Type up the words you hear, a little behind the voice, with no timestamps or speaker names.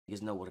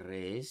You know what it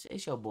is.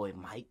 It's your boy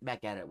Mike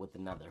back at it with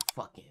another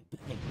fucking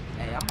bang.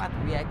 Hey, I'm about to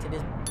react to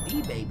this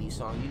DeeBaby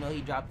song. You know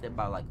he dropped it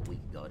about like a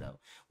week ago though.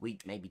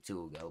 Week, maybe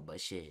 2 ago,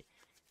 but shit.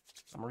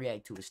 I'm gonna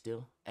react to it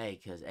still. Hey,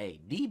 cause hey,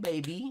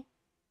 DeeBaby,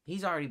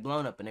 he's already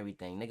blown up and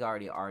everything. Nigga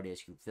already an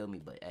artist, you feel me?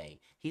 But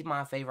hey, he's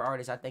my favorite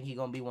artist. I think he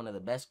gonna be one of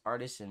the best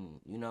artists in,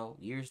 you know,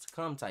 years to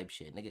come type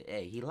shit. Nigga,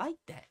 hey, he like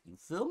that. You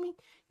feel me?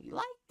 He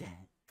like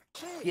that.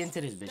 Get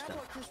into this bitch though.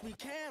 Let's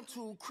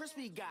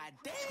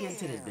get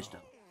into this bitch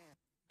though.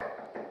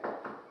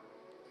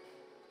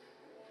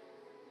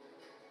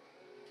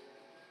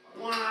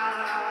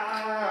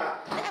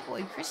 That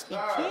boy Crispy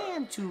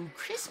Cam too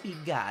crispy,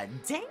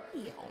 goddamn.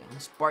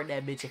 Spark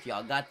that bitch if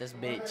y'all got this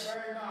bitch.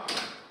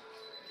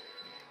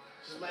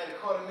 Just made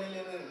 $250,000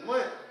 in a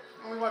month.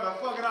 We about to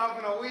fuck it off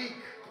in a week.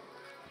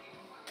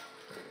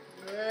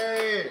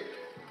 Hey.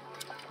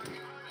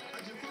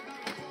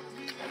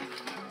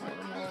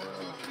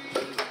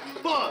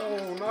 Fuck.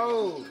 Oh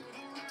no.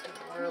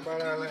 Worry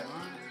about all that, man.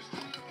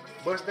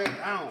 Bust that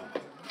down.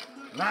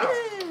 Now.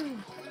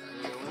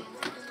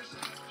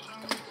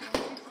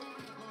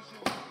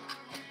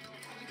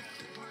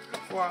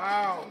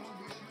 Wow.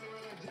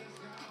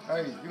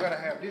 Hey, you gotta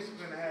have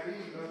discipline to have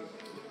these, bro.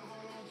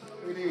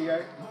 Look at these,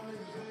 right?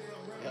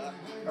 Yeah.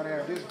 Gotta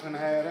have discipline to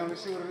have them.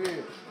 Let's see what it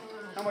is.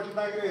 How much you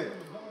think it is?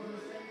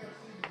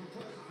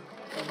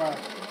 About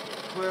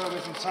 12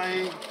 and some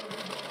change.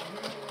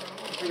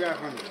 What you got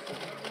from you?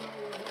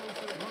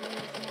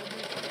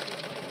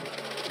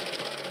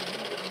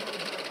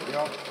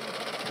 Yo,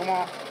 come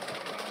on.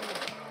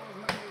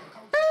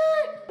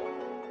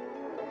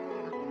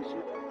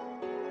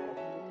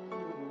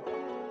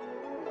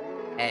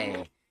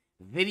 Hey,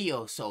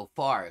 video so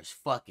far is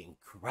fucking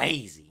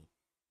crazy.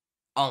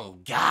 Oh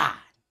God.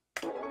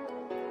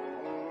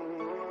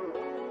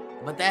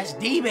 But that's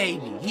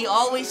DeeBaby. He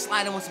always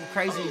sliding with some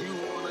crazy.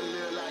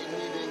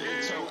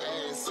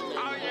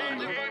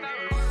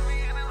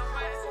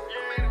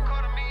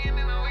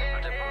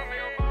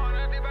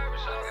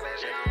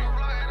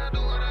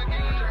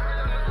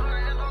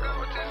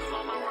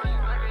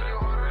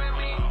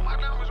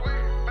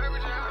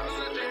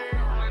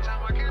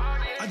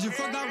 I just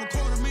fucked out with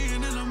 $250,000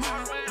 in a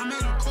month. I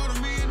made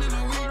 $250,000 in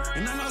a week.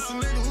 And I know some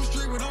niggas who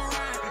street with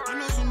alright. I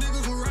know some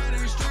niggas who ride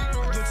in the street.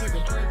 Just take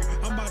a break.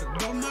 I'm about to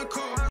go my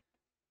car.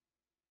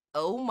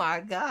 Oh my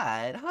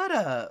God. Hold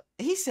up.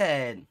 He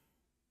said,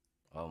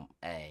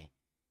 hey,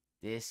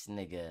 this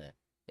nigga,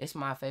 it's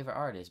my favorite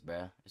artist,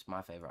 bro. It's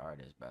my favorite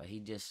artist, bro. He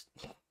just,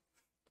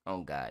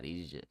 oh God,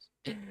 he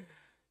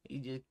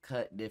just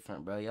cut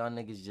different, bro. Y'all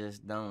niggas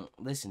just don't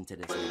listen to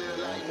this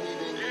nigga, right?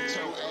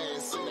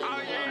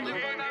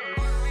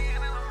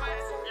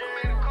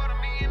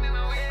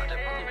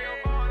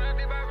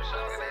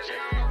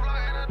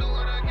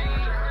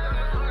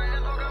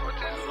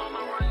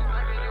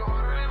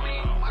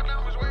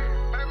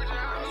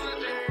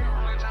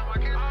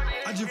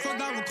 I just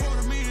fucked out with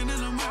 $250,000 in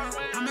a month.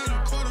 I made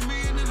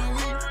 $250,000 in a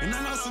week. And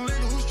I know some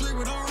niggas who street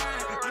with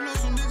alright. I know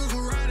some niggas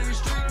who ride in the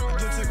street.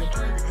 Just take a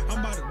break.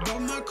 I'm about to go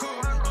my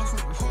car. I'm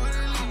from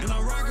 $40,000. And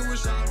I'm rocking with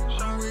shot.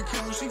 I'm with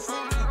Kim. She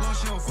fuck. No,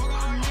 she don't fuck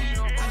on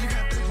me. I just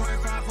got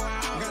 3.5 for an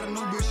hour. Got a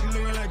new bitch. She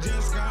looking like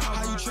Jessica.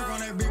 How you trick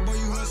on that big boy?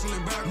 You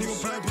hustling back. Nigga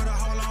play, put a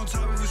hole on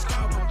top of your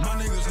scalp. My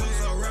niggas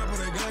hustle a rapper.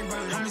 They gang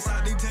bang.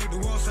 Homicide detect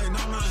the wall. Say no.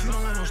 She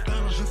don't like no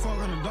standard. She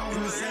fucking the dog.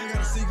 And the same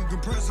got a secret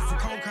compressor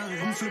for cocaine.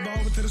 I'm flip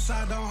over to the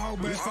side, don't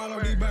hold back. Follow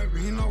DeeBaby,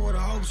 he know what I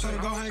hope, so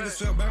go hang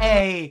yourself back.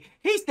 Hey,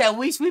 he said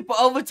we sweep her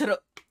over to the.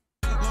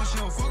 No, she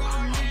don't fuck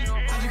on me.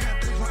 I just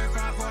got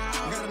 3.5 for an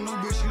hour. Got a new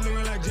bitch, she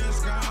looking like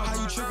Jessica. How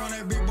you trick on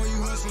that big boy?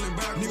 You hustling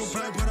back. Nigga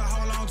play, put a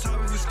hole on top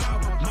of your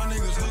scalp. My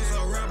niggas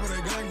hustle a rapper,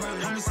 they gang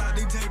bang. Homicide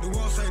detect the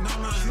wall, say no.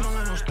 She don't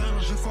like no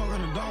standard, she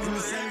fucking the dog. And the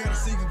same got a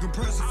secret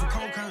compressor for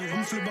cocaine.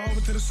 I'm flip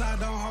over to the side,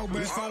 don't hold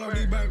back. Follow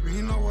DeeBaby,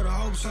 he know what I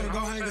hope, so go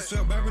hang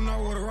yourself. Baby know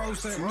what a rose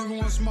say. Nigga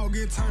want smoke,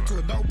 get turned to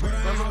a dope. But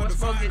I ain't hard to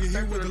find, get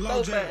hit with the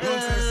low jack. Low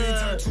jack, see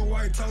turned to a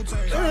white toe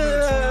tag. I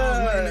made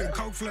 $20, made a nigga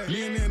coke flat.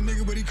 Me and that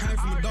nigga, but he came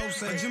from a dope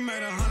set. I just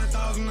made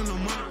 $100,000 in a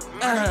month.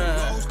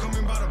 Rose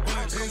coming by the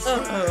bunch. It's fine,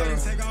 I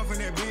didn't take off in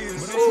that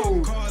biz. But they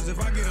smoking cars if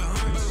I get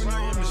 100. You know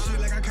I'm the shit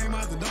like I came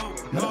out the dump.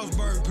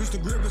 Mossberg, pistol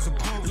grip, it's a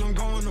pump. I'm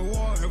going to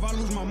war. If I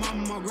lose my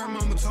mama, my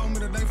grandmama told me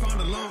that they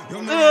found a lump.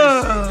 Yo, man,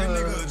 that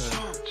nigga a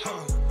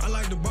chump. I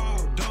like the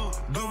ball, dump.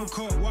 Double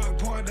court, walk,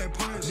 pour that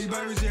punch.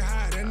 DeeBaby shit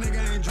high, that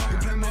nigga ain't drunk. He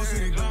play most of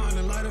the gun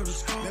and light up the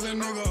skunk. That little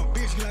nigga a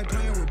bitch, he like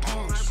playing with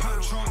punks.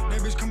 Pop trunk,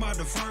 that bitch come out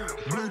the front.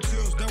 Blue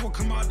tips, that will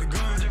come out the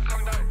gun.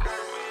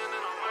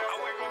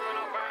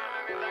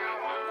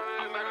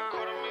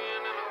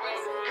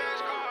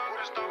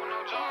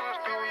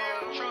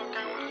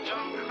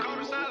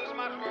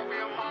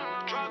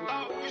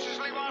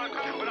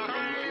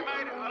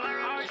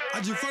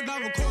 I just fucked out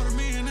with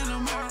 $250,000 in a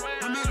month.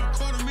 I made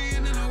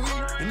 $250,000 in a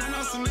week. And I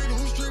know some niggas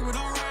who street with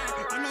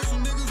alright. I know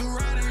some niggas who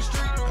ride in the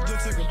street.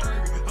 Just take a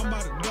break. I'm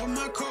about to go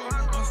my car.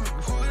 I'm from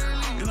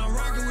 $40,000. And I'm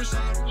rocking with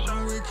shot.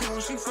 I'm with Kim.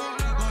 She fuck.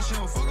 No, she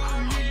don't fuck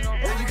on me.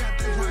 I just got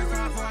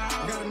 3.5 for an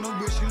hour. Got a new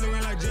bitch. She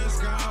looking like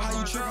Jessica. How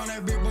you trick on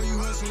that big boy? You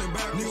hustling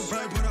back. Nigga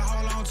play, put a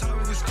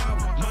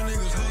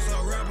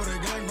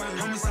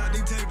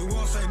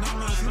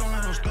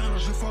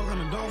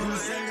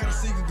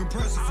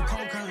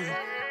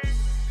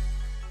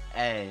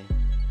Hey,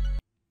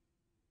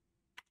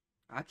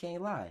 I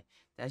can't lie.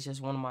 That's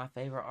just one of my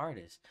favorite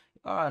artists.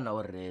 Y'all know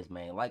what it is,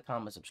 man. Like,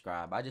 comment,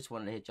 subscribe. I just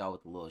wanted to hit y'all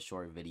with a little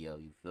short video.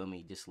 You feel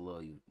me? Just a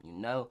little, you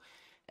know.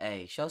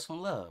 Hey, show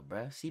some love,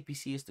 bruh.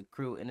 CPC is the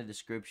crew in the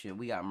description.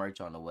 We got merch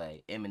on the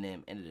way.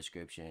 Eminem in the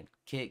description.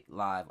 Kick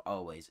live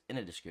always in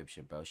the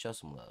description, bro. Show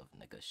some love,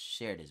 nigga.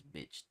 Share this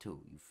bitch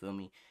too. You feel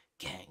me?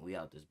 Gang, we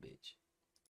out this bitch.